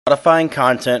Modifying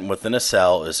content within a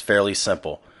cell is fairly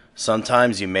simple.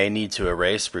 Sometimes you may need to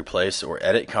erase, replace, or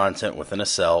edit content within a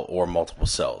cell or multiple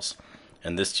cells.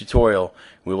 In this tutorial,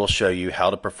 we will show you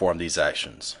how to perform these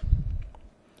actions.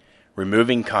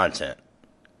 Removing content.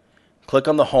 Click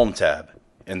on the Home tab.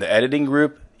 In the Editing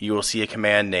group, you will see a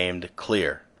command named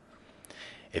Clear.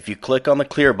 If you click on the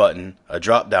Clear button, a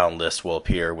drop-down list will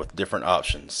appear with different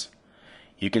options.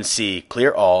 You can see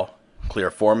Clear All, Clear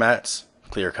Formats,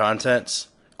 Clear Contents,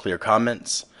 Clear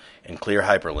Comments, and Clear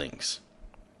Hyperlinks.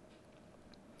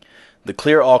 The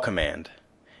Clear All command.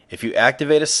 If you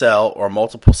activate a cell or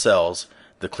multiple cells,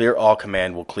 the Clear All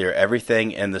command will clear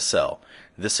everything in the cell.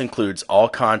 This includes all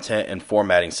content and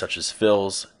formatting such as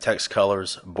fills, text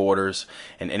colors, borders,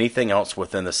 and anything else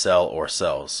within the cell or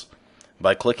cells.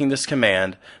 By clicking this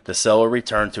command, the cell will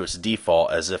return to its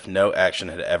default as if no action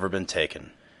had ever been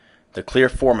taken. The Clear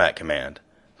Format command.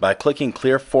 By clicking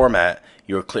Clear Format,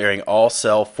 you are clearing all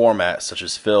cell formats such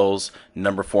as fills,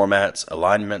 number formats,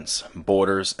 alignments,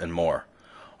 borders, and more.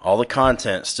 All the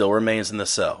content still remains in the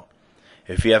cell.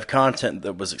 If you have content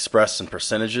that was expressed in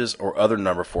percentages or other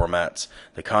number formats,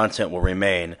 the content will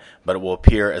remain, but it will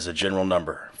appear as a general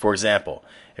number. For example,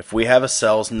 if we have a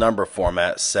cell's number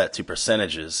format set to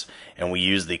percentages and we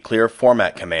use the Clear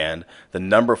Format command, the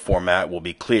number format will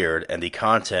be cleared and the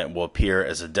content will appear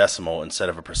as a decimal instead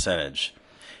of a percentage.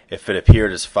 If it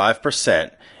appeared as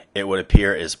 5%, it would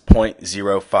appear as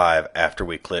 0.05 after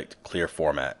we clicked Clear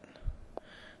Format.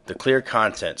 The Clear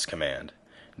Contents command.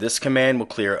 This command will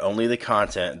clear only the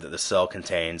content that the cell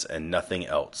contains and nothing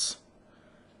else.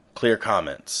 Clear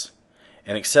Comments.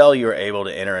 In Excel, you are able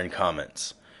to enter in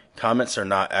comments. Comments are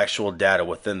not actual data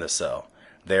within the cell.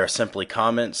 They are simply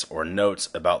comments or notes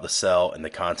about the cell and the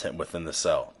content within the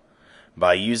cell.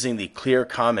 By using the Clear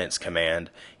Comments command,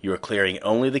 you are clearing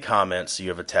only the comments you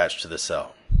have attached to the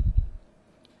cell.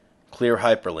 Clear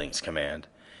Hyperlinks command.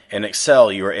 In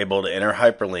Excel, you are able to enter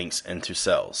hyperlinks into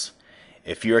cells.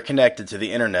 If you are connected to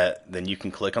the internet, then you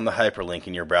can click on the hyperlink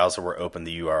and your browser will open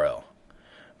the URL.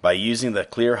 By using the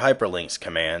Clear Hyperlinks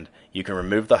command, you can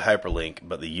remove the hyperlink,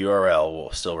 but the URL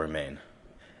will still remain.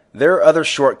 There are other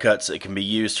shortcuts that can be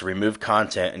used to remove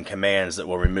content and commands that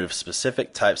will remove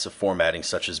specific types of formatting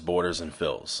such as borders and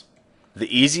fills.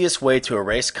 The easiest way to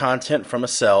erase content from a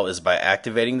cell is by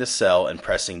activating the cell and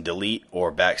pressing Delete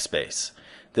or Backspace.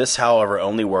 This, however,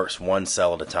 only works one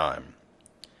cell at a time.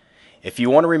 If you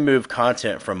want to remove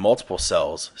content from multiple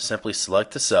cells, simply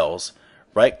select the cells,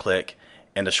 right-click,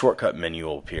 and a shortcut menu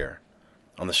will appear.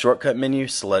 On the shortcut menu,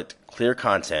 select Clear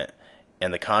Content,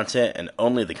 and the content and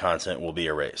only the content will be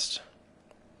erased.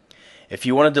 If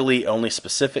you want to delete only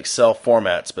specific cell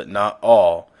formats but not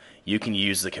all, you can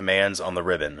use the commands on the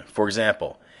ribbon. For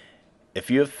example,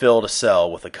 if you have filled a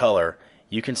cell with a color,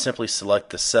 you can simply select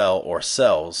the cell or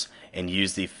cells and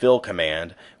use the Fill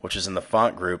command, which is in the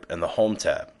Font group in the Home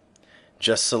tab.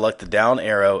 Just select the down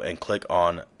arrow and click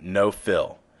on No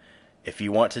Fill. If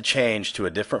you want to change to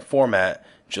a different format,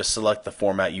 just select the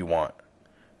format you want.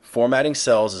 Formatting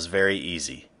cells is very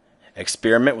easy.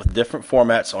 Experiment with different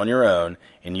formats on your own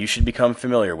and you should become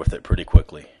familiar with it pretty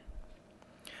quickly.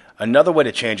 Another way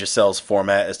to change a cell's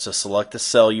format is to select the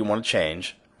cell you want to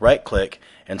change, right-click,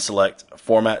 and select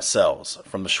Format Cells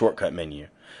from the shortcut menu.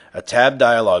 A tab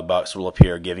dialog box will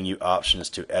appear giving you options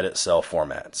to edit cell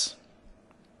formats.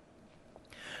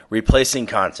 Replacing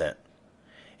content.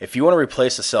 If you want to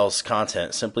replace a cell's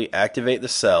content, simply activate the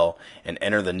cell and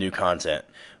enter the new content.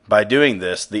 By doing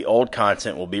this, the old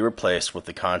content will be replaced with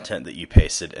the content that you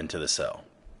pasted into the cell.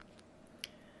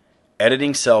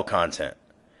 Editing cell content.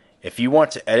 If you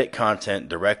want to edit content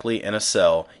directly in a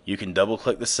cell, you can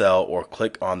double-click the cell or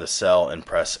click on the cell and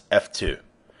press F2.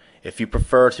 If you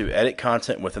prefer to edit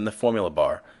content within the formula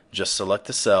bar, just select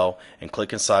the cell and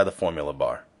click inside the formula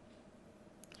bar.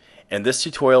 In this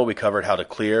tutorial, we covered how to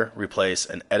clear, replace,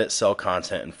 and edit cell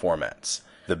content and formats.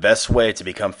 The best way to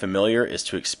become familiar is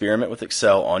to experiment with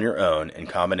Excel on your own in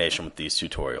combination with these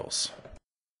tutorials.